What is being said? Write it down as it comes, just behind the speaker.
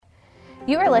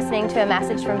You are listening to a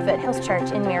message from Foothills Church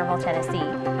in Maryville, Tennessee.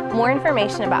 More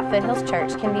information about Foothills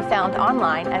Church can be found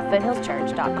online at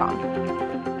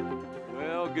foothillschurch.com.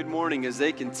 Well, good morning. As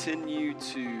they continue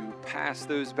to pass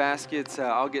those baskets,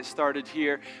 I'll get started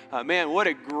here. Man, what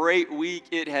a great week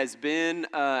it has been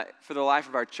for the life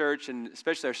of our church and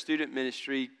especially our student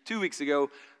ministry. 2 weeks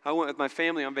ago, I went with my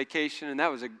family on vacation, and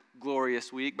that was a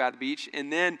glorious week by the beach.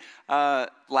 And then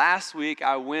last week,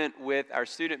 I went with our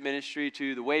student ministry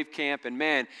to the Wave Camp, and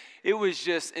man, it was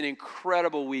just an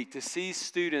incredible week to see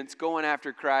students going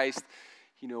after Christ,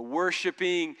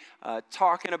 worshiping,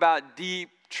 talking about deep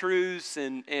truths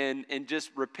and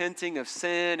just repenting of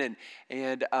sin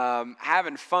and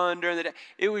having fun during the day.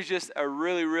 It was just a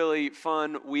really, really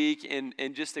fun week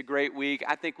and just a great week.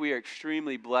 I think we are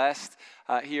extremely blessed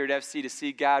here at FC to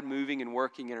see God moving and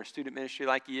working in our student ministry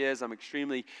like He is. I'm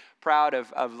extremely proud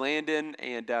of Landon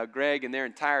and Greg and their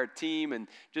entire team and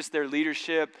just their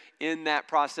leadership in that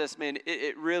process. Man,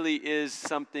 it really is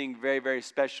something very, very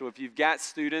special. If you've got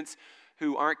students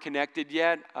who aren't connected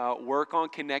yet, work on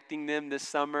connecting them this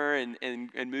summer and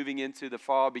moving into the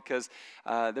fall, because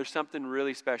there's something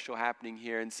really special happening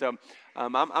here. And so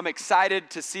I'm excited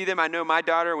to see them. I know my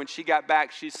daughter, when she got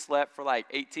back, she slept for like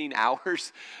 18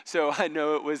 hours. So I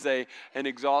know it was an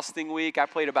exhausting week. I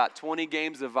played about 20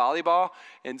 games of volleyball.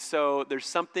 And so there's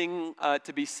something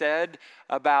to be said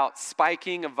about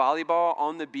spiking a volleyball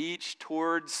on the beach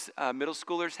towards middle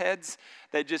schoolers' heads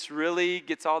that just really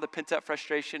gets all the pent-up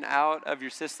frustration out of your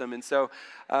system. And so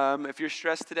if you're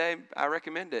stressed today, I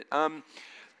recommend it.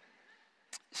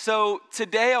 So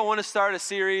today I want to start a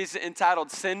series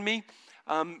entitled Send Me,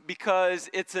 because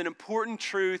it's an important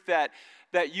truth that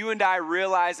you and I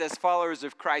realize as followers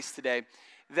of Christ today,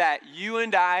 that you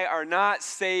and I are not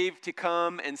saved to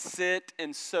come and sit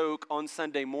and soak on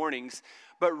Sunday mornings,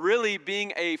 but really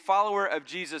being a follower of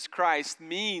Jesus Christ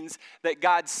means that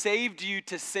God saved you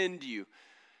to send you.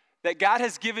 That God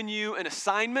has given you an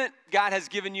assignment, God has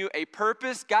given you a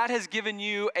purpose, God has given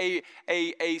you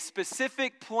a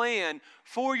specific plan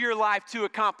for your life to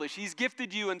accomplish. He's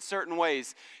gifted you in certain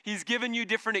ways. He's given you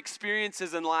different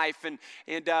experiences in life,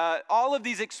 and all of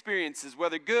these experiences,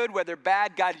 whether good, whether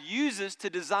bad, God uses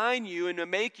to design you and to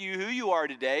make you who you are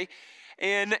today.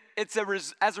 And it's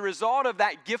as a result of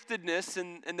that giftedness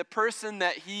and the person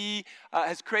that He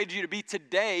has created you to be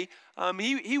today,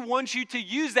 He wants you to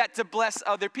use that to bless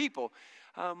other people.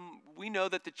 We know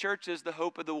that the church is the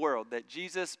hope of the world, that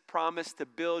Jesus promised to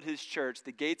build His church.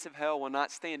 The gates of hell will not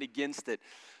stand against it.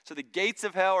 So the gates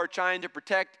of hell are trying to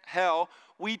protect hell.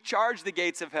 We charge the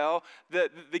gates of hell.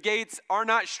 The gates are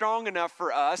not strong enough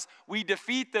for us. We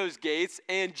defeat those gates,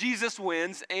 and Jesus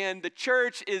wins, and the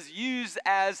church is used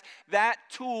as that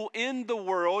tool in the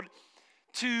world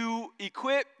to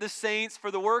equip the saints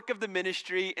for the work of the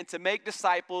ministry and to make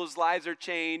disciples. Lives are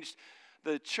changed.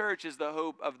 The church is the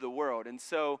hope of the world. And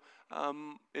so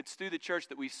it's through the church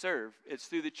that we serve. It's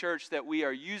through the church that we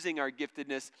are using our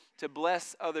giftedness to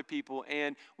bless other people,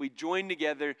 and we join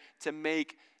together to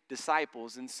make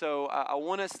disciples. And so I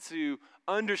want us to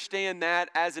understand that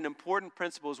as an important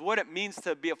principle, is what it means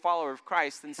to be a follower of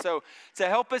Christ. And so to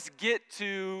help us get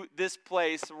to this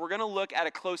place, we're going to look at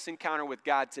a close encounter with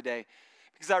God today.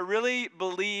 Because I really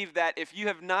believe that if you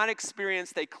have not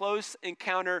experienced a close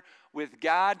encounter with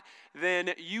God,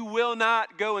 then you will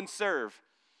not go and serve.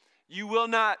 You will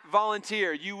not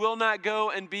volunteer. You will not go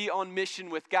and be on mission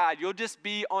with God. You'll just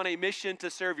be on a mission to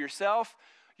serve yourself.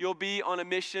 You'll be on a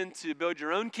mission to build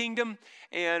your own kingdom.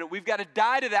 And we've got to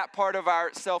die to that part of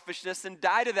our selfishness and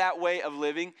die to that way of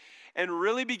living and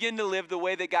really begin to live the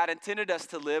way that God intended us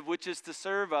to live, which is to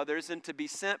serve others and to be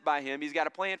sent by Him. He's got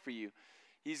a plan for you.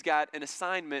 He's got an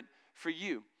assignment for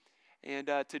you. And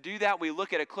to do that, we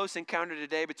look at a close encounter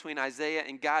today between Isaiah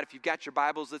and God. If you've got your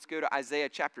Bibles, let's go to Isaiah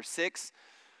chapter 6.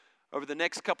 Over the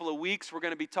next couple of weeks, we're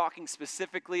going to be talking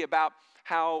specifically about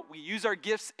how we use our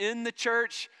gifts in the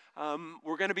church.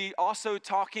 We're going to be also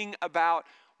talking about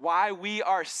why we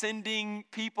are sending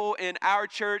people in our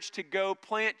church to go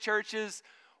plant churches,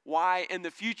 why in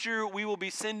the future we will be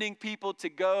sending people to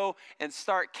go and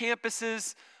start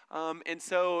campuses. And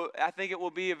so I think it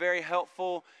will be a very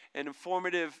helpful and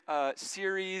informative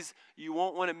series. You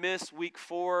won't want to miss week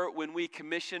 4 when we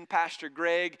commission Pastor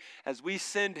Greg as we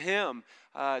send him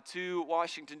to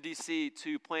Washington, D.C.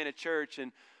 to plant a church.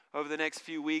 And over the next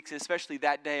few weeks, and especially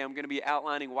that day, I'm going to be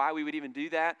outlining why we would even do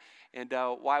that and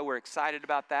why we're excited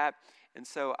about that. And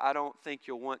so I don't think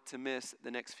you'll want to miss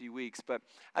the next few weeks. But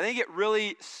I think it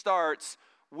really starts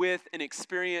with an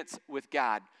experience with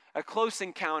God, a close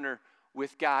encounter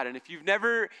with God. And if you've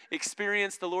never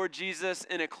experienced the Lord Jesus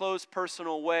in a close,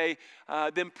 personal way,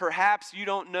 then perhaps you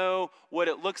don't know what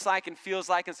it looks like and feels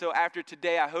like. And so after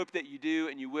today, I hope that you do,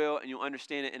 and you will, and you'll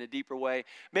understand it in a deeper way.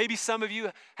 Maybe some of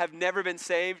you have never been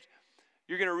saved.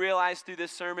 You're going to realize through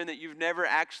this sermon that you've never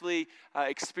actually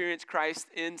experienced Christ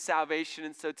in salvation.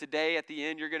 And so today at the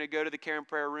end, you're going to go to the care and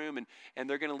prayer room, and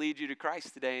they're going to lead you to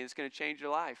Christ today, and it's going to change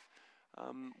your life.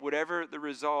 Whatever the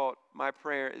result, my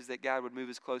prayer is that God would move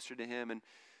us closer to him. And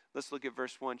let's look at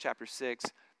verse 1, chapter 6.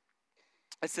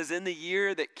 It says, in the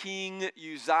year that King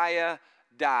Uzziah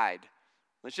died.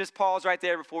 Let's just pause right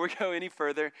there before we go any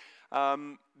further.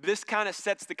 This kind of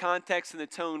sets the context and the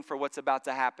tone for what's about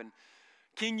to happen.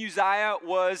 King Uzziah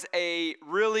was a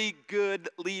really good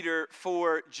leader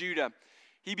for Judah.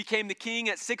 He became the king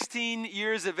at 16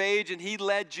 years of age, and he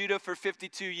led Judah for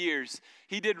 52 years.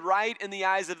 He did right in the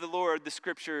eyes of the Lord, the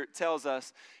scripture tells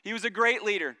us. He was a great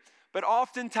leader, but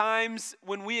oftentimes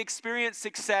when we experience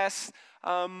success,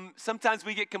 sometimes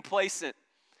we get complacent.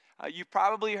 You've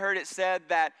probably heard it said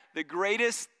that the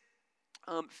greatest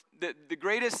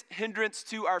hindrance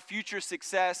to our future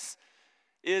success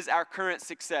is our current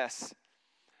success.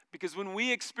 Because when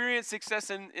we experience success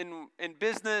in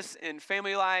business, in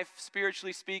family life,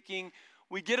 spiritually speaking,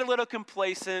 we get a little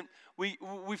complacent. We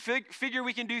figure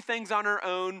we can do things on our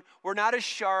own. We're not as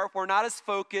sharp. We're not as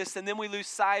focused. And then we lose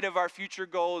sight of our future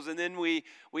goals. And then we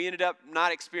ended up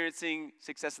not experiencing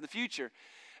success in the future.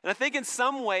 And I think in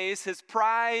some ways, his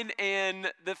pride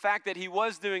and the fact that he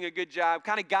was doing a good job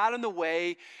kind of got in the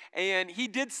way, and he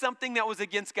did something that was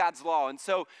against God's law. And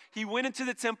so he went into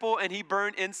the temple and he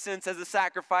burned incense as a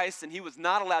sacrifice, and he was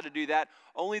not allowed to do that.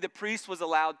 Only the priest was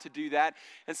allowed to do that.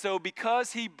 And so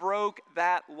because he broke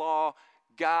that law,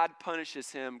 God punishes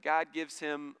him. God gives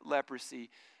him leprosy.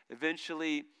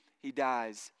 Eventually, he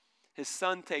dies. His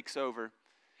son takes over.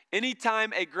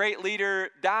 Anytime a great leader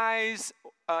dies,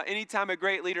 anytime a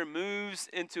great leader moves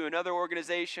into another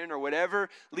organization or whatever,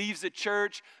 leaves a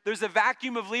church, there's a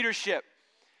vacuum of leadership.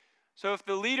 So if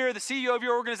the leader, the CEO of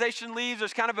your organization leaves,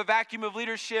 there's kind of a vacuum of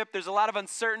leadership. There's a lot of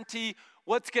uncertainty.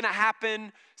 What's going to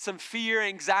happen? Some fear,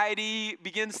 anxiety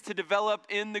begins to develop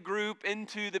in the group,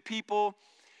 into the people.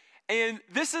 And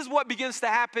this is what begins to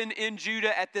happen in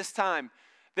Judah at this time.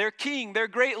 Their king, their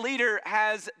great leader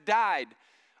has died.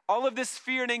 All of this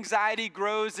fear and anxiety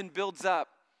grows and builds up.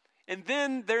 And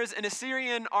then there's an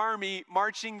Assyrian army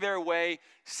marching their way,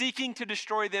 seeking to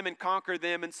destroy them and conquer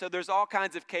them. And so there's all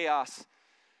kinds of chaos.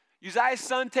 Uzziah's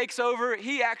son takes over.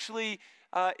 He actually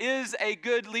is a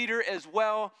good leader as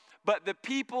well. But the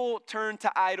people turn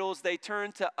to idols. They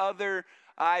turn to other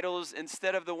idols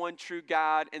instead of the one true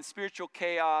God. And spiritual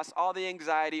chaos, all the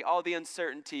anxiety, all the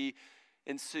uncertainty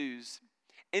ensues.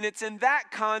 And it's in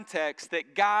that context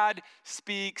that God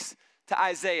speaks to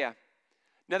Isaiah.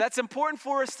 Now that's important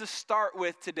for us to start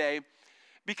with today,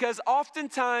 because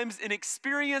oftentimes an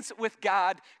experience with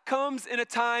God comes in a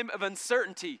time of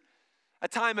uncertainty, a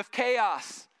time of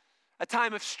chaos, a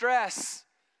time of stress.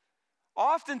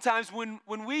 Oftentimes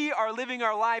when we are living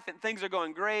our life and things are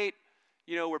going great,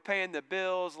 you know, we're paying the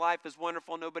bills, life is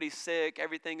wonderful, nobody's sick,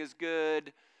 everything is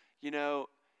good, you know,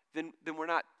 then we're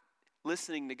not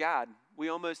listening to God. We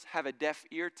almost have a deaf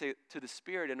ear to the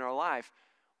Spirit in our life.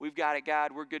 We've got it,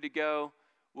 God. We're good to go.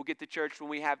 We'll get to church when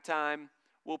we have time.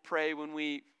 We'll pray when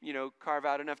we, carve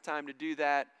out enough time to do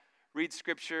that. Read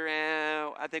Scripture,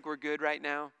 I think we're good right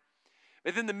now.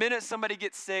 But then the minute somebody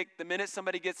gets sick, the minute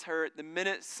somebody gets hurt, the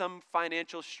minute some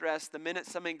financial stress, the minute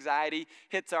some anxiety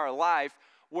hits our life,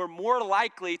 we're more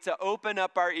likely to open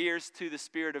up our ears to the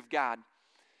Spirit of God.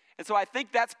 And so I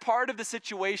think that's part of the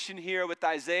situation here with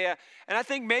Isaiah. And I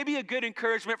think maybe a good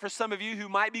encouragement for some of you who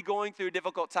might be going through a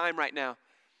difficult time right now.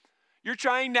 You're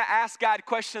trying to ask God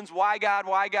questions, why God,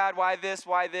 why God, why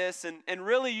this, and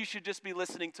really you should just be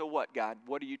listening to what, God?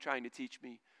 What are you trying to teach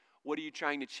me? What are you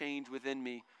trying to change within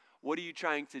me? What are you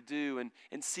trying to do?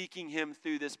 And seeking him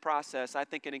through this process. I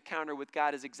think an encounter with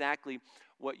God is exactly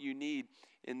what you need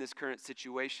in this current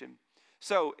situation.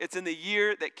 So it's in the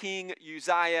year that King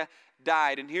Uzziah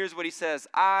died. And here's what he says: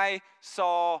 I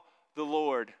saw the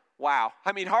Lord. Wow.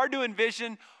 I mean, hard to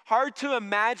envision, hard to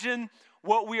imagine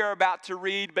what we are about to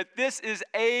read, but this is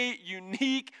a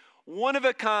unique,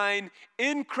 one-of-a-kind,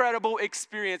 incredible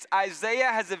experience.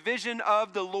 Isaiah has a vision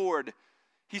of the Lord.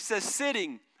 He says,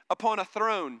 sitting upon a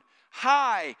throne,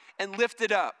 high and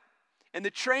lifted up, and the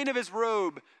train of his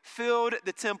robe filled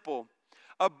the temple.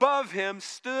 Above him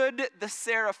stood the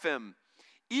seraphim.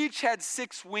 Each had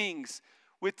 6 wings.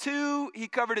 With 2 he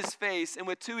covered his face, and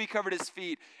with 2 he covered his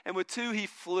feet, and with 2 he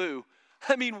flew.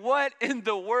 I mean, what in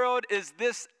the world is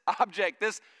this object,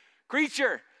 this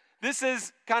creature? This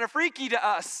is kind of freaky to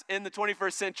us in the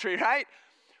 21st century, right?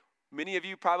 Many of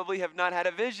you probably have not had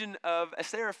a vision of a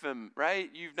seraphim, right?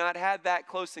 You've not had that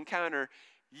close encounter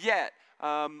yet.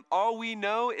 All we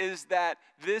know is that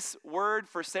this word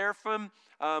for seraphim,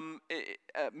 the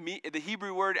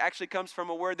Hebrew word actually comes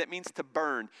from a word that means to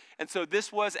burn. And so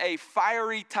this was a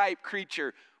fiery type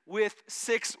creature with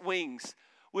 6 wings.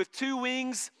 With 2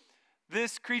 wings,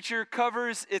 this creature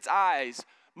covers its eyes,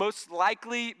 most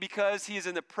likely because he is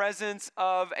in the presence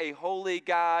of a holy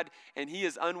God and he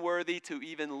is unworthy to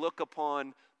even look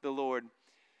upon the Lord.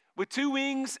 With 2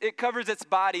 wings, it covers its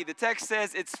body. The text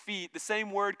says its feet. The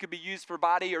same word could be used for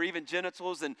body or even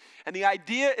genitals. And the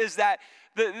idea is that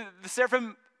the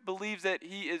seraphim believes that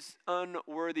he is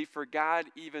unworthy for God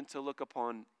even to look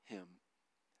upon him.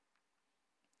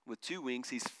 With 2 wings,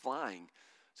 he's flying.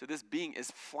 So this being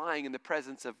is flying in the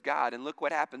presence of God. And look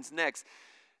what happens next.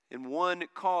 And one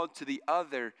called to the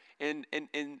other, and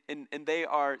they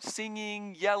are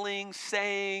singing, yelling,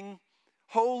 saying,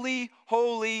 "Holy,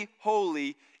 holy,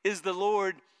 holy is the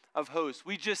Lord of hosts."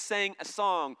 We just sang a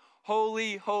song.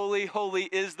 Holy, holy, holy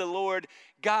is the Lord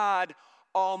God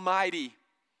Almighty.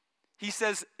 He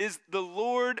says, is the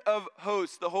Lord of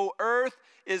hosts. The whole earth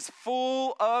is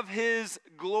full of his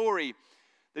glory.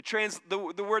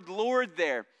 The word Lord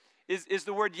there is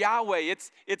the word Yahweh.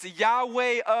 It's a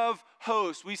Yahweh of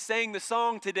hosts. We sang the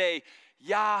song today,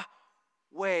 Yahweh.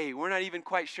 We're not even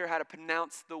quite sure how to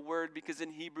pronounce the word because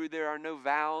in Hebrew there are no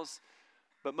vowels,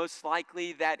 but most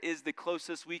likely that is the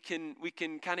closest we can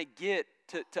kind of get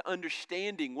to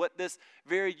understanding what this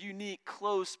very unique,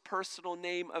 close, personal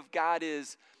name of God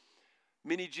is.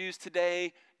 Many Jews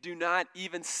today do not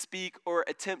even speak or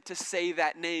attempt to say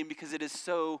that name because it is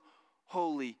so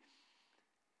holy.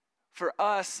 For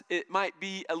us, it might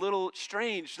be a little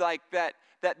strange like that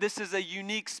this is a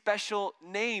unique, special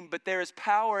name, but there is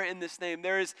power in this name.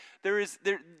 There is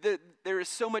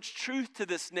so much truth to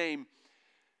this name.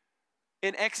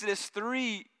 In Exodus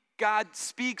 3, God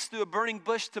speaks through a burning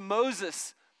bush to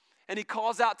Moses, and he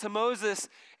calls out to Moses,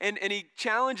 and he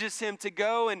challenges him to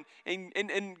go and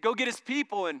go get his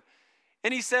people. And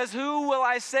he says, "Who will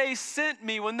I say sent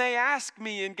me when they ask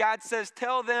me?" And God says,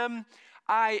 "Tell them,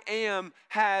 I am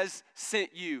has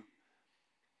sent you."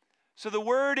 So the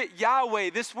word Yahweh,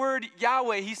 this word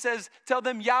Yahweh, he says, tell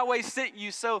them Yahweh sent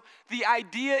you. So the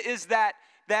idea is that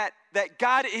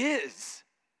God is,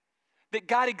 that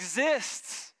God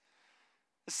exists.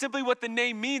 It's simply what the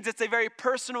name means. It's a very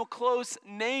personal, close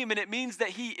name, and it means that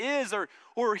he is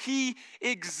or he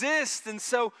exists. And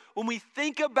so when we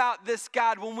think about this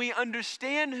God, when we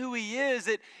understand who he is,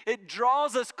 it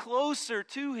draws us closer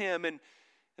to him. And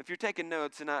if you're taking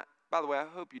notes, and by the way, I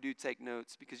hope you do take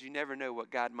notes because you never know what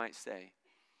God might say.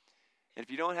 And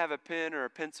if you don't have a pen or a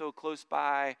pencil close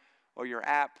by or your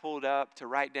app pulled up to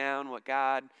write down what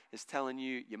God is telling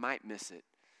you, you might miss it.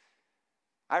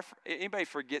 Anybody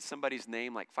forget somebody's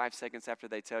name like 5 seconds after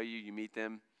they tell you meet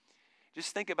them?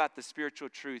 Just think about the spiritual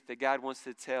truth that God wants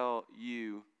to tell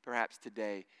you perhaps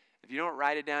today. If you don't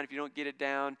write it down, if you don't get it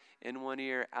down in one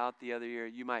ear, out the other ear,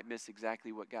 you might miss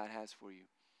exactly what God has for you.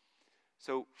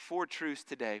 So 4 truths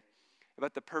today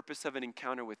about the purpose of an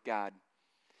encounter with God.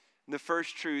 And the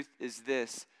first truth is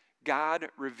this: God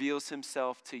reveals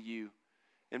himself to you.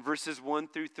 In verses 1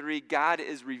 through 3, God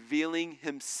is revealing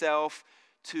himself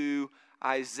to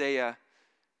Isaiah.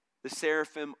 The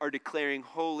seraphim are declaring,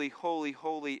 "Holy, holy,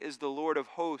 holy is the Lord of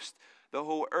hosts. The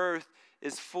whole earth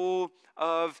is full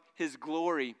of his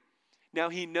glory." Now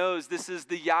he knows this is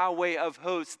the Yahweh of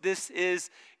hosts. This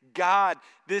is God.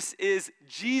 This is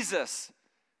Jesus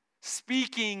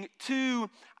speaking to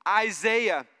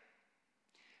Isaiah.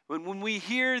 When we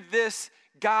hear this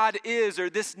God is, or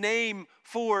this name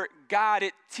for God,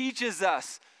 it teaches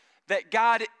us that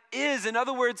God is. In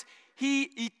other words, he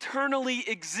eternally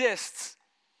exists.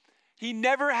 He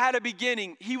never had a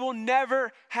beginning. He will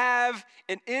never have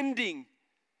an ending.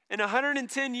 In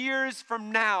 110 years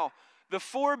from now, the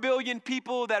 4 billion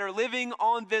people that are living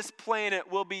on this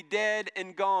planet will be dead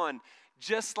and gone,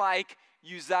 just like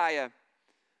Uzziah.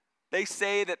 They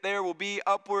say that there will be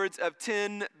upwards of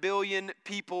 10 billion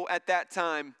people at that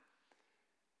time.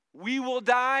 We will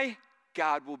die,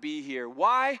 God will be here.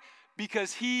 Why?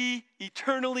 Because he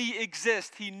eternally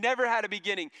exists. He never had a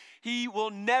beginning. He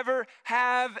will never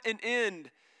have an end.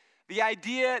 The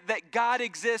idea that God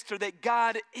exists or that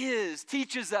God is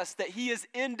teaches us that he is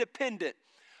independent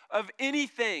of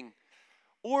anything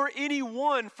or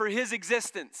anyone for his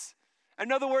existence.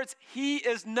 In other words, he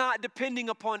is not depending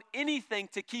upon anything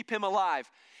to keep him alive.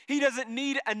 He doesn't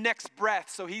need a next breath,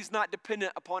 so he's not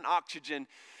dependent upon oxygen.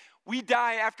 We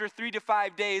die after 3 to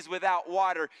 5 days without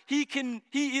water. He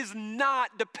is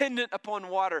not dependent upon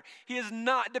water. He is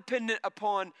not dependent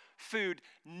upon food.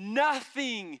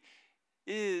 Nothing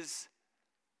is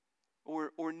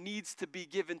or needs to be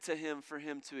given to him for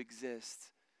him to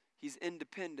exist. He's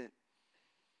independent.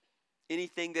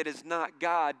 Anything that is not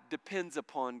God depends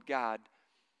upon God.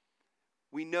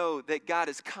 We know that God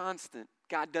is constant.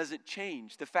 God doesn't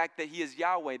change. The fact that he is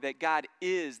Yahweh, that God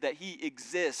is, that he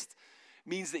exists,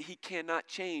 means that he cannot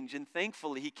change. And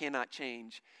thankfully, he cannot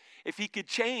change. If he could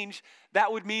change,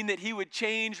 that would mean that he would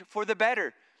change for the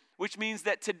better, which means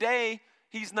that today,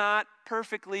 he's not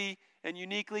perfectly and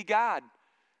uniquely God.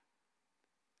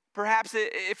 Perhaps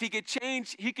if he could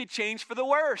change for the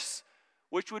worse,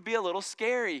 which would be a little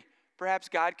scary. Perhaps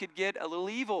God could get a little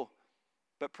evil.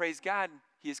 But praise God,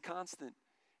 he is constant.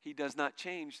 He does not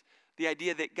change. The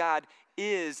idea that God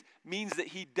is means that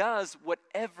he does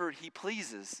whatever he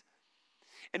pleases.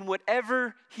 And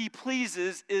whatever he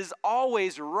pleases is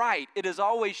always right. It is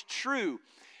always true.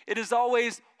 It is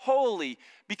always holy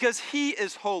because he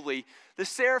is holy. The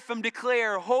seraphim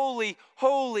declare, holy,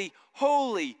 holy,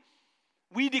 holy.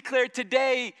 We declare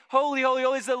today, holy, holy,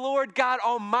 holy is the Lord God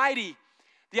Almighty.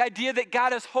 The idea that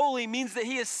God is holy means that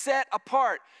he is set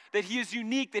apart, that he is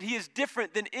unique, that he is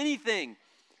different than anything.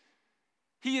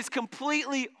 He is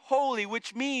completely holy,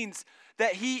 which means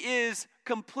that he is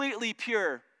completely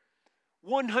pure,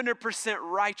 100%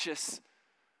 righteous,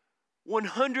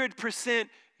 100%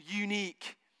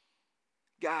 unique.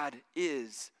 God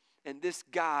is, and this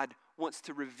God wants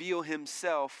to reveal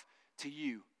himself to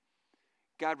you.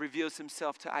 God reveals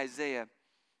himself to Isaiah.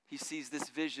 He sees this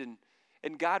vision,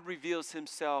 and God reveals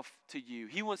himself to you.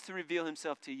 He wants to reveal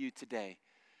himself to you today.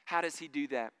 How does he do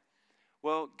that?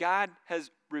 Well, God has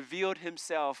revealed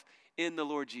himself in the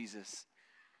Lord Jesus.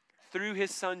 Through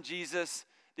his son Jesus,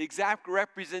 the exact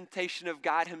representation of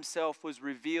God himself was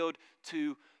revealed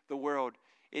to the world.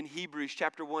 In Hebrews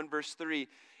chapter 1, verse 3,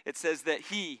 it says that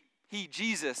he,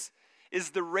 Jesus,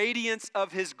 is the radiance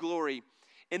of his glory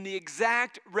and the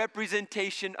exact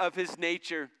representation of his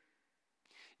nature.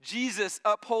 Jesus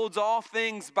upholds all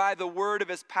things by the word of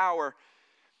his power.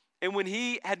 And when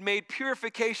he had made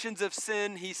purifications of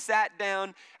sin, he sat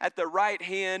down at the right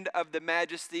hand of the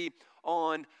majesty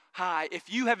on high.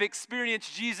 If you have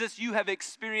experienced Jesus, you have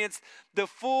experienced the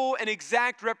full and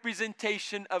exact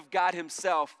representation of God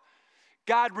himself.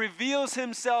 God reveals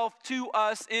himself to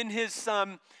us in his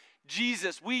son,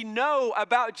 Jesus. We know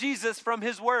about Jesus from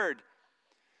his word.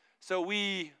 So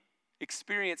we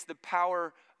experience the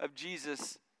power of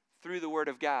Jesus through the word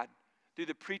of God, through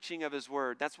the preaching of his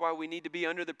word. That's why we need to be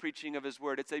under the preaching of his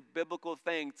word. It's a biblical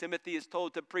thing. Timothy is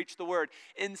told to preach the word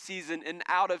in season and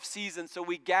out of season. So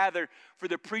we gather for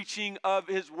the preaching of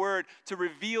his word to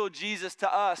reveal Jesus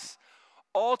to us.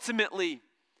 Ultimately,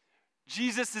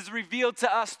 Jesus is revealed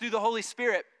to us through the Holy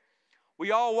Spirit.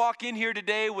 We all walk in here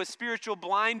today with spiritual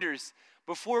blinders.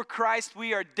 Before Christ,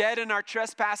 we are dead in our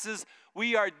trespasses.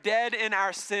 We are dead in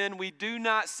our sin. We do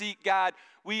not seek God.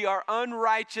 We are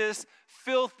unrighteous,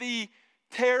 filthy,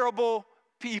 terrible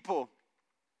people.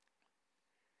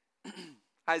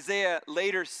 Isaiah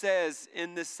later says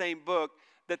in this same book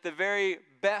that the very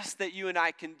best that you and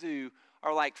I can do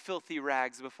are like filthy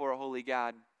rags before a holy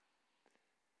God.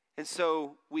 And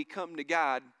so we come to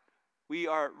God. We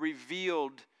are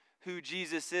revealed who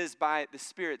Jesus is by the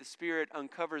Spirit. The Spirit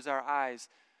uncovers our eyes.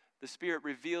 The Spirit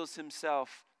reveals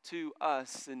himself to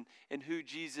us and who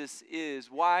Jesus is.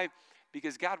 Why?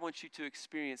 Because God wants you to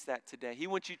experience that today. He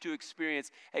wants you to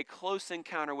experience a close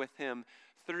encounter with him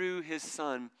through his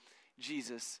son,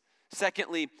 Jesus.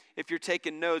 Secondly, if you're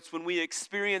taking notes, when we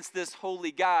experience this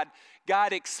holy God,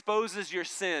 God exposes your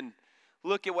sin.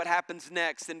 Look at what happens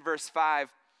next in verse 5.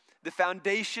 The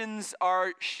foundations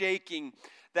are shaking.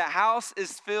 The house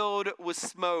is filled with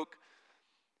smoke.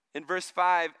 In verse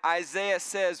 5, Isaiah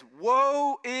says,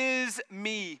 "Woe is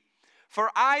me, for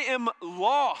I am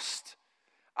lost.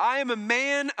 I am a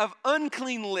man of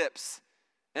unclean lips,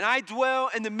 and I dwell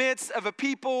in the midst of a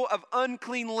people of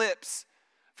unclean lips.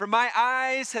 For my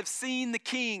eyes have seen the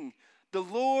King, the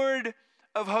Lord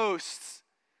of hosts."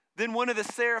 Then one of the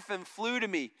seraphim flew to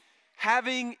me,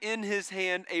 having in his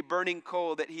hand a burning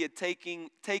coal that he had taken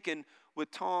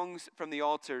with tongs from the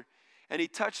altar. And he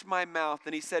touched my mouth,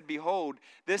 and he said, "Behold,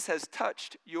 this has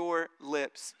touched your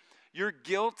lips. Your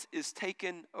guilt is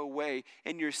taken away,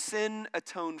 and your sin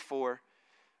atoned for."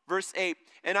 Verse 8,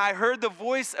 "And I heard the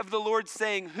voice of the Lord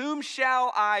saying, Whom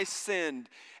shall I send?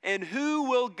 And who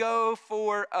will go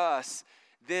for us?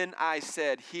 Then I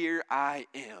said, Here I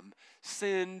am.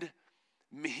 Send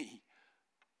me."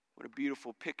 What a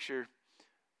beautiful picture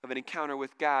of an encounter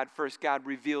with God. First, God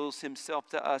reveals himself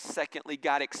to us. Secondly,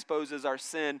 God exposes our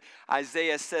sin.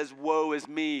 Isaiah says, "Woe is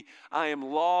me. I am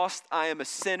lost. I am a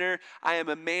sinner. I am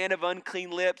a man of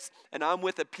unclean lips, and I'm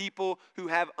with a people who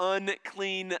have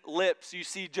unclean lips." You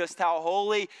see just how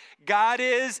holy God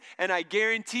is, and I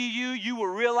guarantee you, you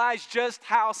will realize just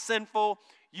how sinful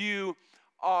you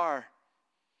are.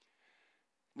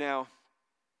 Now,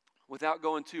 without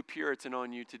going too Puritan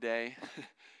on you today,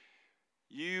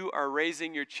 you are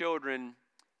raising your children,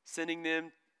 sending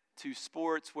them to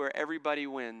sports where everybody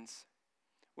wins,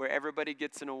 where everybody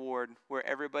gets an award, where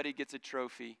everybody gets a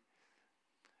trophy.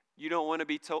 You don't want to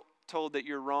be told that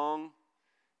you're wrong.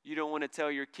 You don't want to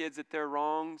tell your kids that they're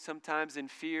wrong, sometimes in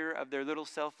fear of their little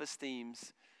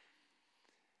self-esteems.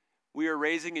 We are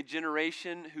raising a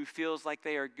generation who feels like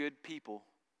they are good people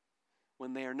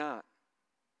when they are not.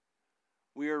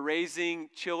 We are raising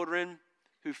children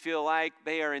who feel like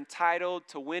they are entitled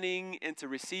to winning and to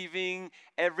receiving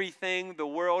everything. The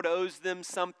world owes them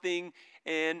something,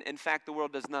 and in fact, the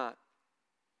world does not.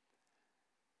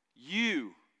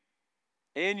 You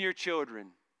and your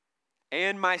children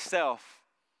and myself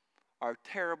are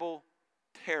terrible,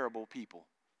 terrible people.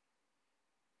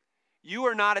 You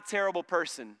are not a terrible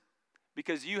person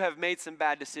because you have made some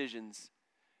bad decisions.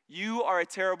 You are a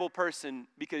terrible person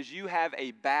because you have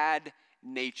a bad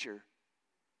nature.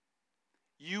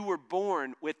 You were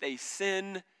born with a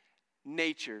sin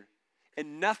nature,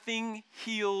 and nothing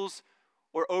heals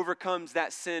or overcomes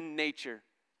that sin nature.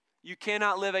 You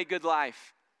cannot live a good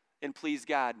life and please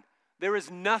God. There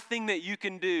is nothing that you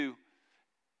can do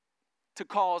to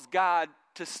cause God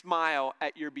to smile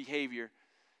at your behavior.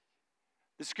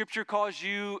 The scripture calls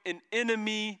you an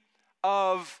enemy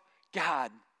of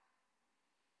God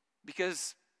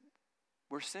because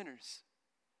we're sinners.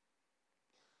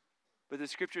 But the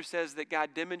scripture says that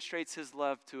God demonstrates his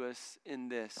love to us in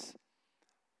this.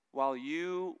 While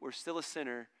you were still a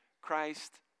sinner,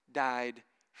 Christ died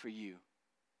for you.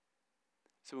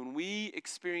 So when we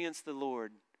experience the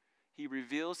Lord, he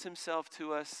reveals himself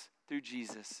to us through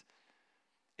Jesus.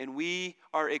 And we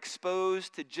are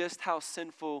exposed to just how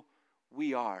sinful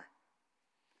we are.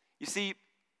 You see,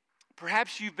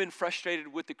 perhaps you've been frustrated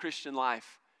with the Christian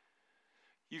life.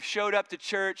 You've showed up to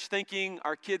church thinking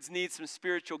our kids need some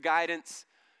spiritual guidance.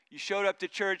 You showed up to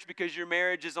church because your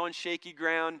marriage is on shaky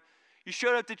ground. You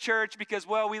showed up to church because,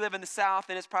 well, we live in the South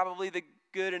and it's probably the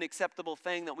good and acceptable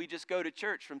thing that we just go to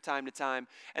church from time to time.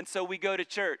 And so we go to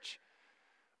church.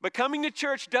 But coming to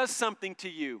church does something to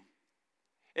you.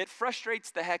 It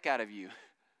frustrates the heck out of you.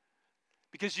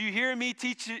 Because you hear me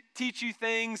teach you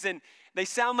things and they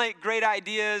sound like great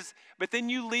ideas, but then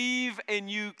you leave and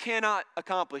you cannot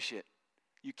accomplish it.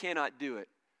 You cannot do it.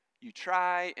 You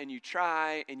try and you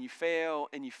try and you fail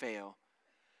and you fail.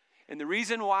 And the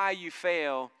reason why you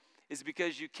fail is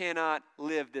because you cannot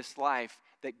live this life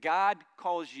that God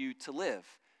calls you to live.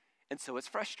 And so it's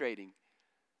frustrating.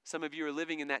 Some of you are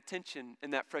living in that tension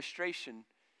and that frustration.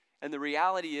 And the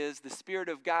reality is the Spirit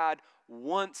of God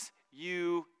wants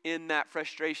you in that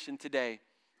frustration today.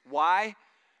 Why?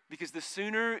 Because the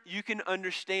sooner you can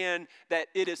understand that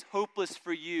it is hopeless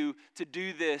for you to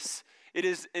do this, it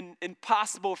is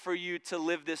impossible for you to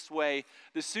live this way,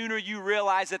 the sooner you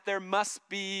realize that there must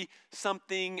be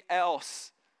something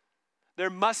else. There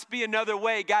must be another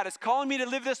way. God is calling me to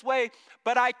live this way,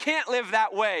 but I can't live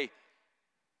that way.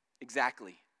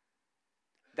 Exactly.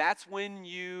 That's when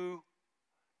you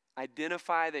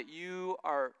identify that you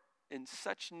are in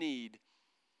such need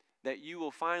that you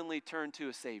will finally turn to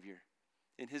a Savior.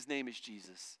 And his name is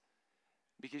Jesus.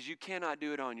 Because you cannot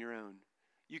do it on your own.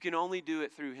 You can only do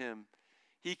it through him.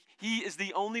 He is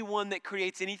the only one that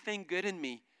creates anything good in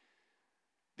me.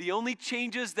 The only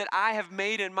changes that I have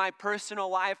made in my personal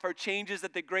life are changes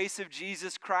that the grace of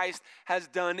Jesus Christ has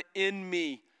done in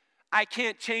me. I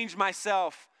can't change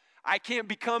myself. I can't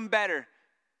become better.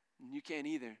 You can't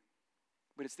either.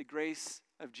 But it's the grace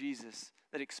of Jesus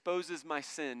that exposes my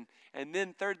sin. And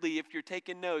then thirdly, if you're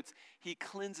taking notes, he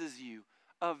cleanses you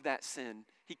of that sin.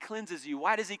 He cleanses you.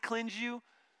 Why does he cleanse you?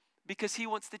 Because he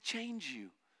wants to change you.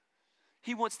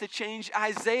 He wants to change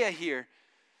Isaiah here.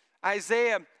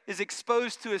 Isaiah is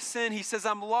exposed to his sin. He says,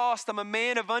 I'm lost. I'm a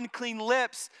man of unclean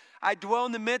lips. I dwell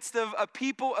in the midst of a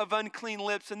people of unclean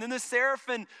lips. And then the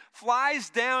seraphim flies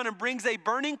down and brings a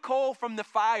burning coal from the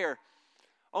fire.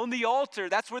 On the altar,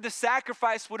 that's where the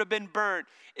sacrifice would have been burnt.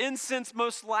 Incense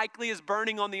most likely is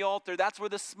burning on the altar. That's where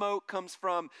the smoke comes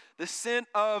from. The scent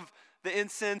of the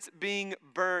incense being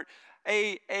burnt.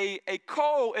 A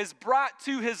coal is brought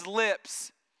to his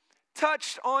lips,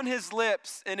 touched on his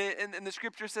lips. And the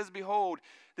scripture says, behold,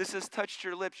 this has touched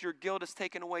your lips. Your guilt is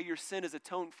taken away. Your sin is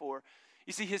atoned for.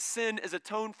 You see, his sin is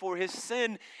atoned for. His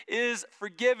sin is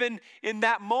forgiven in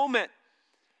that moment.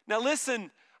 Now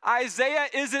listen, Isaiah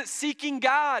isn't seeking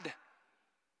God.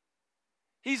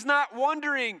 He's not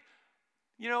wondering,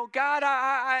 God,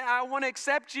 I want to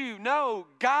accept you. No,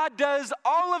 God does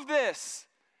all of this.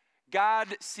 God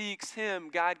seeks him.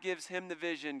 God gives him the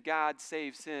vision. God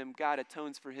saves him. God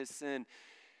atones for his sin.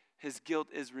 His guilt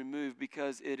is removed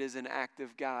because it is an act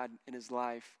of God in his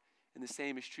life. And the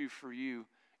same is true for you.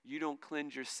 You don't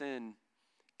cleanse your sin.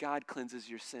 God cleanses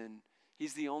your sin.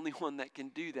 He's the only one that can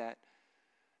do that.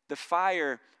 The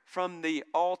fire from the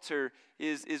altar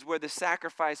is where the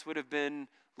sacrifice would have been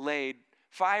laid.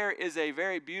 Fire is a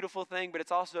very beautiful thing, but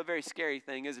it's also a very scary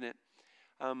thing, isn't it?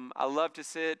 I love to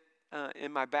sit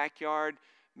in my backyard,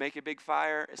 make a big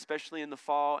fire, especially in the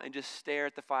fall, and just stare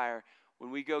at the fire. When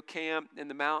we go camp in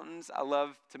the mountains, I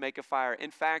love to make a fire.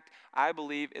 In fact, I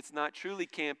believe it's not truly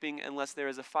camping unless there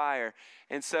is a fire.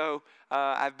 And so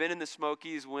I've been in the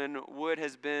Smokies when wood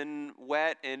has been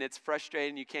wet and it's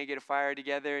frustrating. You can't get a fire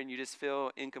together and you just feel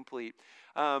incomplete.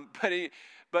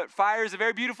 But fire is a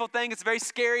very beautiful thing. It's a very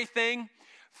scary thing.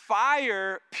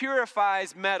 Fire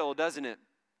purifies metal, doesn't it?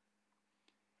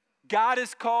 God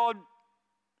is called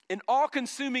an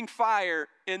all-consuming fire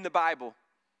in the Bible.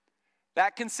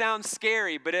 That can sound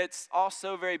scary, but it's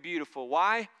also very beautiful.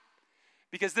 Why?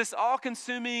 Because this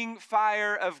all-consuming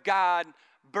fire of God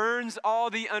burns all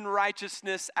the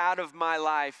unrighteousness out of my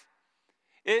life.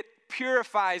 It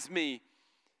purifies me.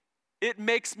 It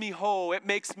makes me whole. It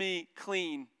makes me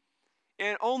clean.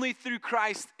 And only through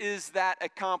Christ is that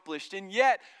accomplished. And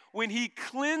yet, when he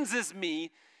cleanses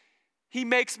me, he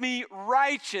makes me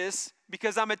righteous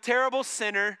because I'm a terrible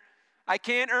sinner. I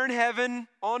can't earn heaven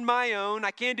on my own.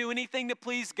 I can't do anything to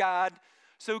please God.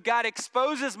 So God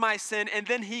exposes my sin, and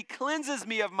then he cleanses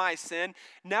me of my sin.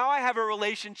 Now I have a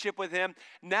relationship with him.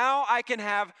 Now I can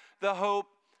have the hope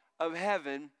of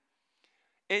heaven.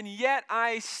 And yet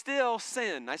I still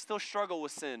sin. I still struggle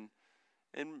with sin.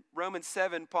 In Romans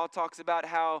 7, Paul talks about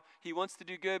how he wants to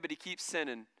do good, but he keeps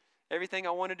sinning. Everything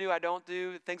I want to do, I don't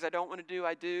do. Things I don't want to do,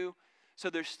 I do. So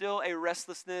there's still a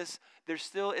restlessness. There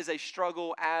still is a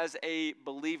struggle as a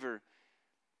believer.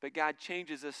 But God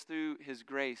changes us through his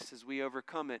grace as we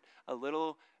overcome it a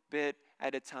little bit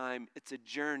at a time. It's a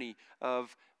journey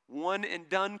of one and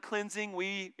done cleansing.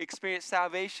 We experience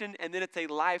salvation, and then it's a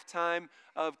lifetime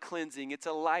of cleansing. It's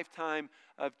a lifetime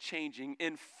of changing.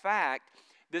 In fact,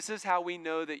 this is how we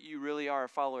know that you really are a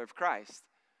follower of Christ.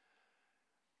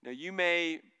 Now, you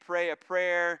may pray a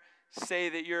prayer, say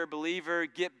that you're a believer,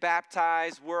 get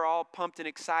baptized. We're all pumped and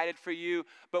excited for you,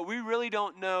 but we really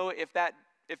don't know if that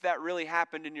really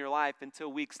happened in your life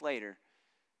until weeks later,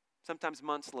 sometimes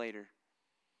months later.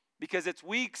 Because it's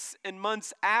weeks and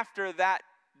months after that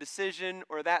decision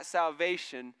or that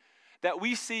salvation that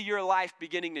we see your life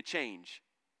beginning to change.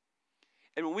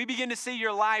 And when we begin to see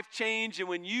your life change, and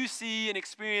when you see and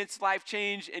experience life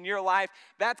change in your life,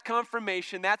 that's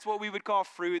confirmation. That's what we would call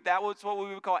fruit. That's what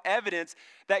we would call evidence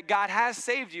that God has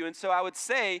saved you. And so I would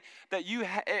say that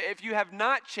if you have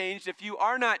not changed, if you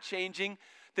are not changing,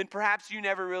 then perhaps you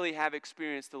never really have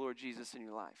experienced the Lord Jesus in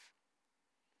your life.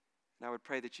 And I would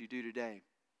pray that you do today.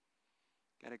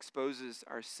 God exposes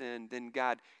our sin, then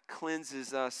God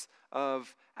cleanses us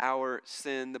of our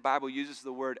sin. The Bible uses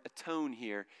the word atone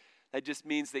here. That just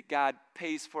means that God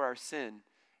pays for our sin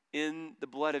in the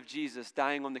blood of Jesus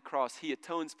dying on the cross. He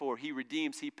atones for, he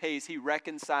redeems, he pays, he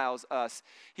reconciles us.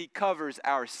 He covers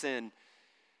our sin.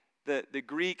 The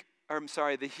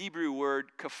Hebrew word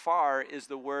kafar is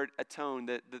the word atone,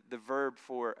 the verb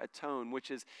for atone, which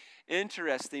is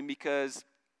interesting because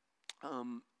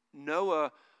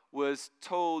Noah was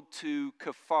told to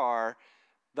kafar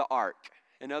the ark.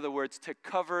 In other words, to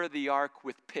cover the ark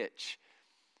with pitch.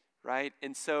 Right?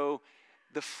 And so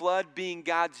the flood being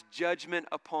God's judgment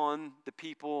upon the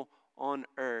people on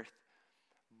earth.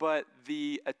 But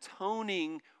the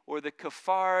atoning or the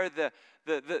kafar,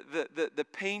 the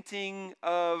painting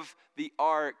of the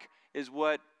ark is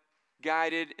what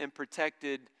guided and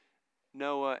protected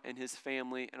Noah and his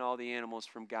family and all the animals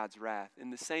from God's wrath. In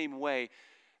the same way,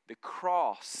 the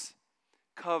cross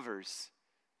covers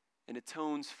and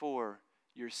atones for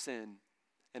your sin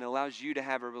and allows you to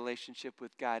have a relationship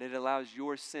with God. It allows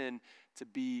your sin to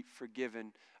be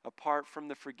forgiven. Apart from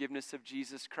the forgiveness of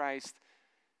Jesus Christ,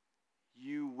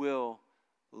 you will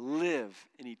live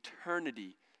in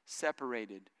eternity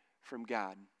separated from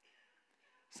God.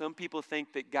 Some people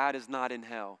think that God is not in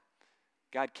hell.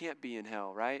 God can't be in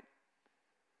hell, right?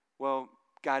 Well,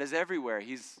 God is everywhere.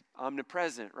 He's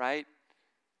omnipresent, right?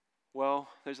 Well,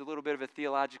 there's a little bit of a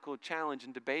theological challenge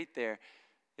and debate there.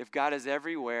 If God is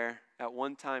everywhere at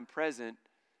one time present,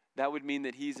 that would mean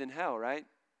that he's in hell, right?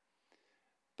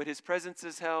 But his presence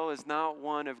in hell is not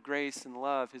one of grace and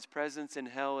love. His presence in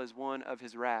hell is one of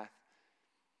his wrath.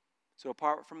 So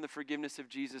apart from the forgiveness of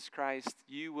Jesus Christ,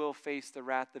 you will face the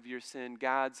wrath of your sin,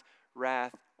 God's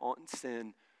wrath on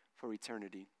sin for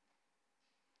eternity.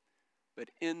 But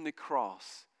in the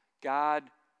cross, God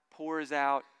pours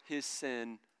out his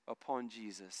sin upon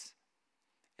Jesus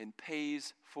and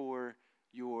pays for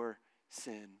your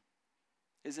sin.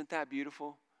 Isn't that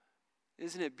beautiful?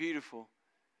 Isn't it beautiful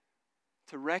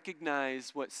to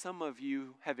recognize what some of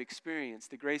you have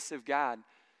experienced, the grace of God,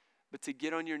 but to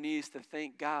get on your knees to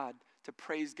thank God, to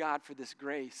praise God for this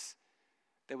grace,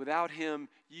 that without him,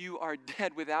 you are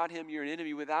dead. Without him, you're an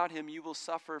enemy. Without him, you will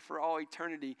suffer for all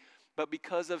eternity. But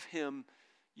because of him,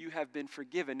 you have been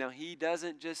forgiven. Now, he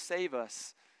doesn't just save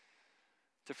us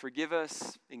to forgive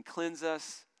us and cleanse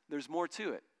us. There's more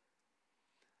to it.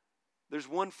 There's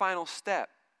one final step.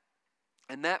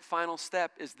 And that final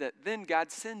step is that then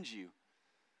God sends you.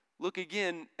 Look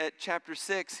again at chapter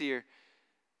 6 here.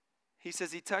 He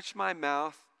says, he touched my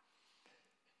mouth.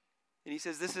 And he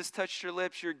says, this has touched your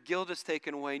lips. Your guilt is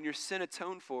taken away and your sin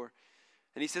atoned for.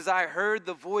 And he says, I heard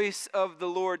the voice of the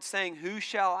Lord saying, who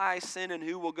shall I send and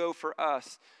who will go for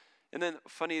us? And then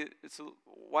funny,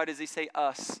 why does he say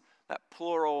us? That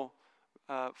plural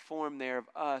form there of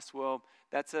us. Well,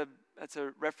 that's a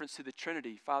reference to the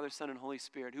Trinity, Father, Son, and Holy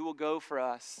Spirit. Who will go for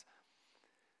us?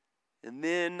 And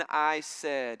then I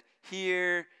said,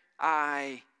 here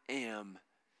I am.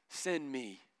 Send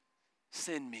me.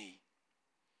 Send me.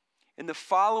 And the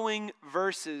following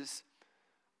verses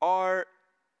are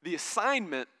the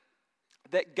assignment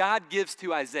that God gives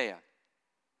to Isaiah.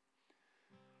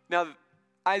 Now,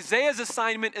 Isaiah's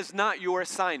assignment is not your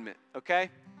assignment,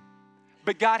 okay?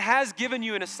 But God has given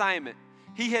you an assignment.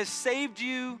 He has saved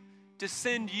you to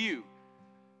send you.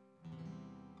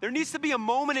 There needs to be a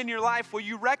moment in your life where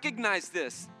you recognize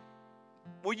this.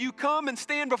 Will you come and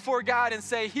stand before God and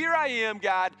say, here I am,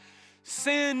 God,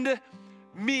 send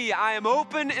me. I am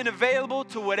open and available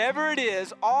to whatever it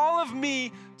is, all of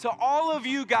me to all of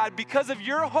you, God, because of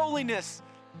your holiness.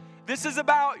 This is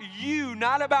about you,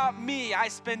 not about me. I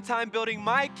spend time building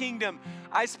my kingdom.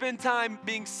 I spend time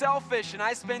being selfish, and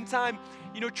I spend time,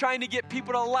 trying to get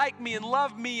people to like me and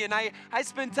love me, and I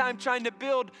spend time trying to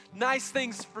build nice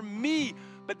things for me.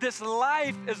 But this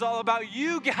life is all about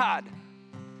you, God.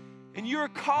 And you're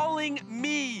calling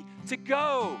me to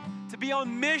go, to be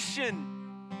on mission.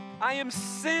 I am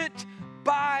sent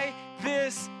by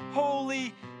this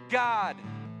holy God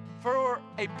for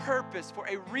a purpose, for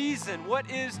a reason.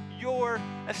 What is your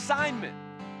assignment?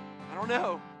 I don't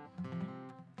know.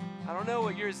 I don't know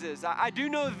what yours is. I do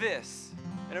know this,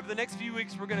 and over the next few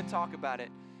weeks we're going to talk about it.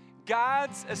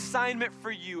 God's assignment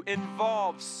for you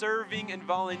involves serving and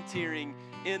volunteering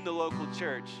in the local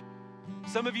church.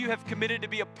 Some of you have committed to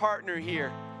be a partner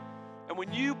here. And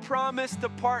when you promised to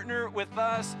partner with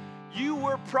us, you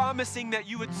were promising that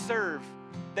you would serve,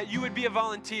 that you would be a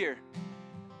volunteer.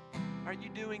 Are you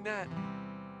doing that?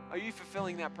 Are you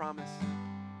fulfilling that promise?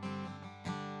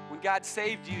 When God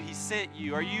saved you, he sent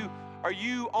you. Are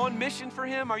you on mission for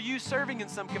him? Are you serving in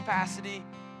some capacity?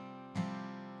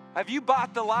 Have you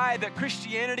bought the lie that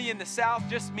Christianity in the South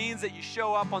just means that you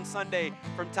show up on Sunday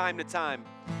from time to time?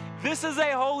 This is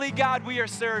a holy God we are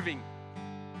serving.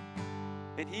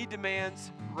 And he demands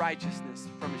righteousness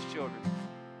from his children.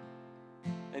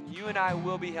 And you and I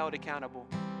will be held accountable.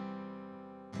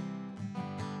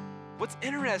 What's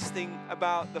interesting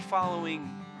about the following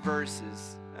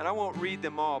verses, and I won't read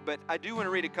them all, but I do want to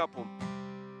read a couple.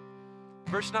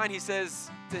 Verse 9, he says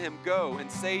to him, go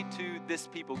and say to this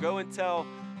people, go and tell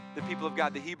the people of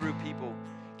God, the Hebrew people,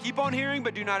 keep on hearing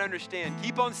but do not understand.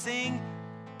 Keep on seeing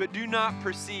but do not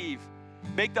perceive.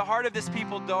 Make the heart of this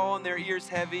people dull and their ears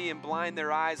heavy and blind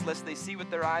their eyes, lest they see with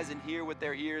their eyes and hear with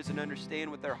their ears and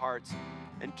understand with their hearts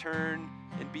and turn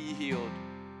and be healed.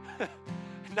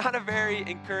 Not a very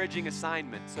encouraging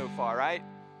assignment so far, right?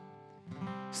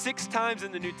 6 times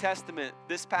in the New Testament,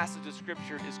 this passage of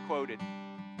Scripture is quoted,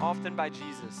 often by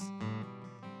Jesus.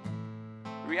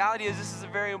 The reality is this is a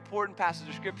very important passage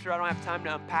of Scripture. I don't have time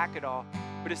to unpack it all,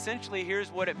 but essentially here's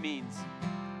what it means.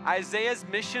 Isaiah's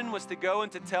mission was to go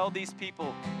and to tell these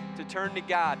people to turn to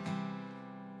God.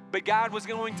 But God was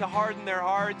going to harden their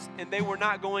hearts, and they were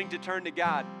not going to turn to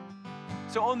God.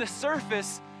 So on the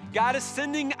surface, God is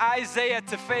sending Isaiah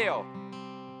to fail.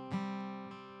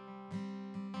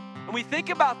 And we think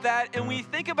about that, and we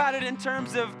think about it in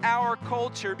terms of our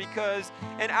culture, because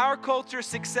in our culture,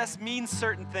 success means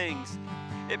certain things.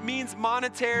 It means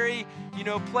monetary,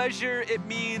 pleasure. It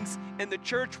means, in the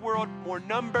church world, more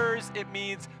numbers. It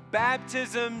means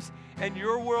baptisms. In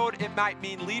your world, it might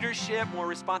mean leadership, more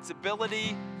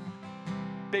responsibility,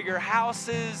 bigger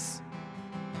houses.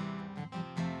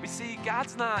 We see,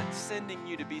 God's not sending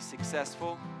you to be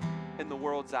successful in the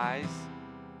world's eyes.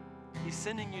 He's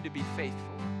sending you to be faithful.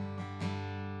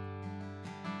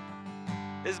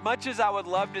 As much as I would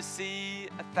love to see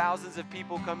thousands of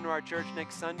people come to our church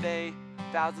next Sunday,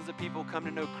 thousands of people come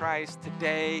to know Christ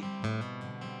today,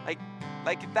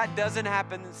 like if that doesn't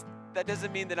happen, that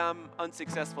doesn't mean that I'm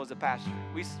unsuccessful as a pastor.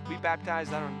 We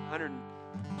baptized,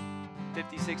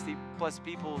 150, 60 plus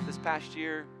people this past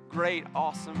year. Great,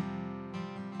 awesome.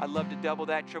 I'd love to double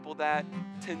that, triple that,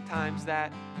 10 times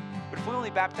that. But if we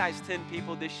only baptize 10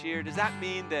 people this year, does that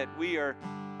mean that we are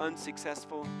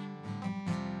unsuccessful?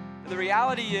 And the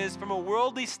reality is, from a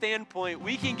worldly standpoint,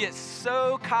 we can get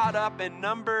so caught up in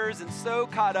numbers and so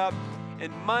caught up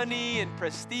in money and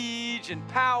prestige and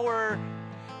power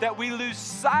that we lose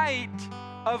sight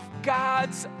of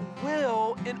God's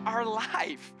will in our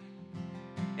life.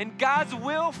 And God's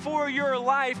will for your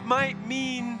life might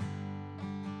mean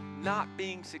not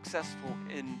being successful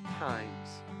in times.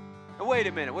 And wait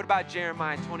a minute, what about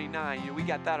Jeremiah 29? We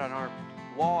got that on our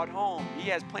wall at home.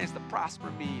 He has plans to prosper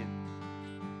me and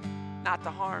not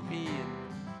to harm me.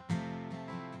 And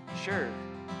sure.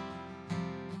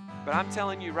 But I'm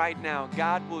telling you right now,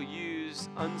 God will use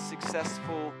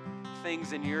unsuccessful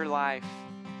things in your life.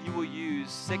 He will use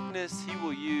sickness. He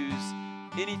will use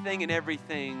anything and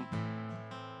everything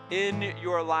in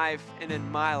your life and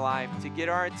in my life to get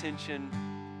our attention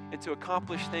and to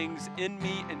accomplish things in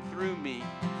me and through me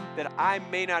that I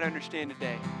may not understand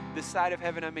today. This side of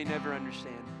heaven I may never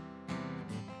understand.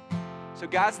 So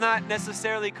God's not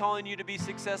necessarily calling you to be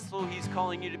successful. He's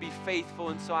calling you to be faithful.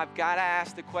 And so I've got to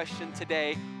ask the question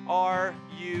today, are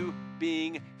you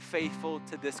being faithful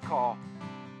to this call?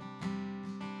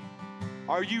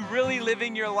 Are you really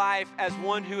living your life as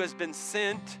one who has been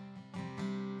sent,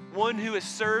 one who is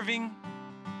serving?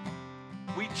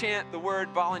 We chant the word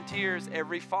volunteers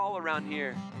every fall around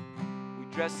here. We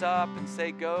dress up and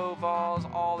say go Vols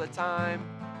all the time.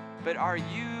 But are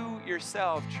you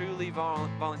yourself truly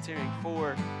volunteering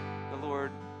for the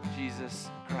Lord Jesus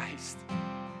Christ?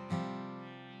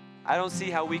 I don't see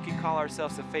how we can call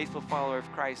ourselves a faithful follower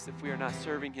of Christ if we are not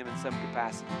serving Him in some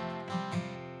capacity.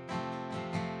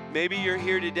 Maybe you're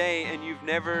here today and you've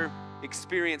never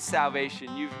experienced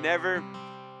salvation. You've never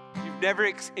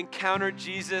encountered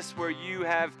Jesus, where you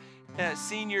have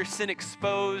seen your sin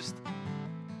exposed,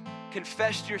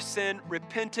 confessed your sin,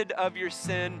 repented of your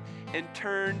sin, and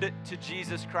turned to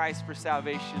Jesus Christ for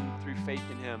salvation through faith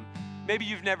in Him. Maybe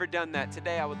you've never done that.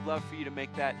 Today, I would love for you to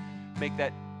make that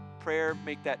prayer,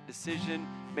 make that decision,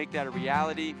 make that a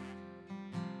reality.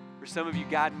 For some of you,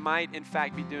 God might in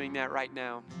fact be doing that right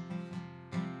now.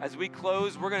 As we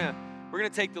close, we're gonna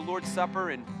take the Lord's Supper,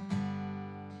 and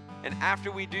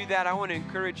after we do that, I want to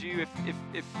encourage you, if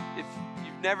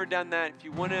you've never done that, if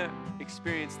you want to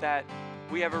experience that,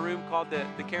 we have a room called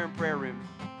the Care and Prayer Room.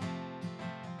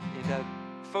 And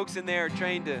folks in there are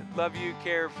trained to love you,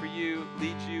 care for you,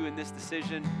 lead you in this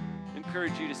decision. I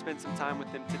encourage you to spend some time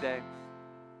with them today.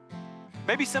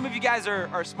 Maybe some of you guys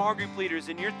are small group leaders,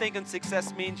 and you're thinking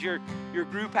success means your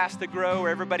group has to grow, or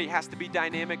everybody has to be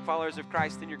dynamic followers of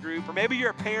Christ in your group. Or maybe you're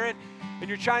a parent and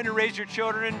you're trying to raise your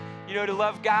children, to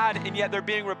love God, and yet they're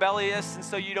being rebellious, and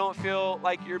so you don't feel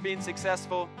like you're being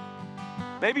successful.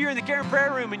 Maybe you're in the Care and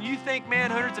Prayer Room and you think,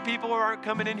 man, hundreds of people aren't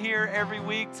coming in here every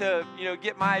week to,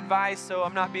 get my advice, so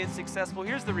I'm not being successful.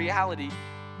 Here's the reality.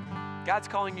 God's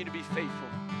calling you to be faithful,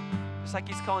 just like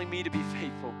He's calling me to be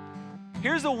faithful.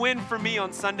 Here's a win for me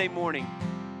on Sunday morning.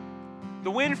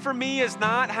 The win for me is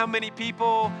not how many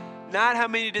people, not how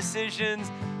many decisions.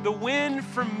 The win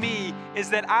for me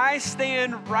is that I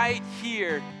stand right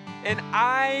here and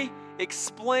I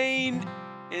explain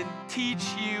and teach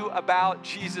you about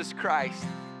Jesus Christ.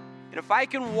 And if I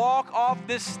can walk off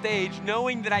this stage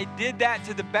knowing that I did that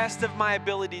to the best of my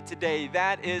ability today,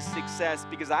 that is success,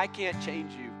 because I can't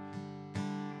change you.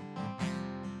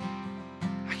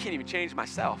 I can't even change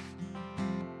myself.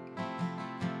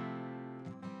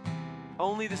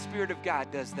 Only the Spirit of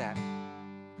God does that.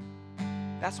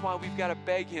 That's why we've got to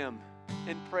beg Him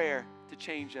in prayer to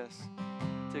change us,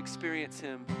 to experience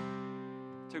Him,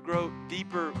 to grow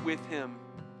deeper with Him,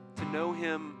 to know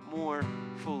Him more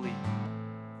fully.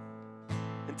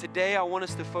 And today I want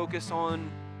us to focus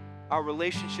on our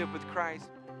relationship with Christ.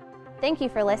 Thank you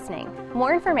for listening.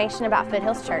 More information about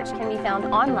Foothills Church can be found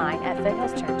online at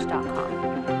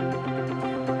foothillschurch.com.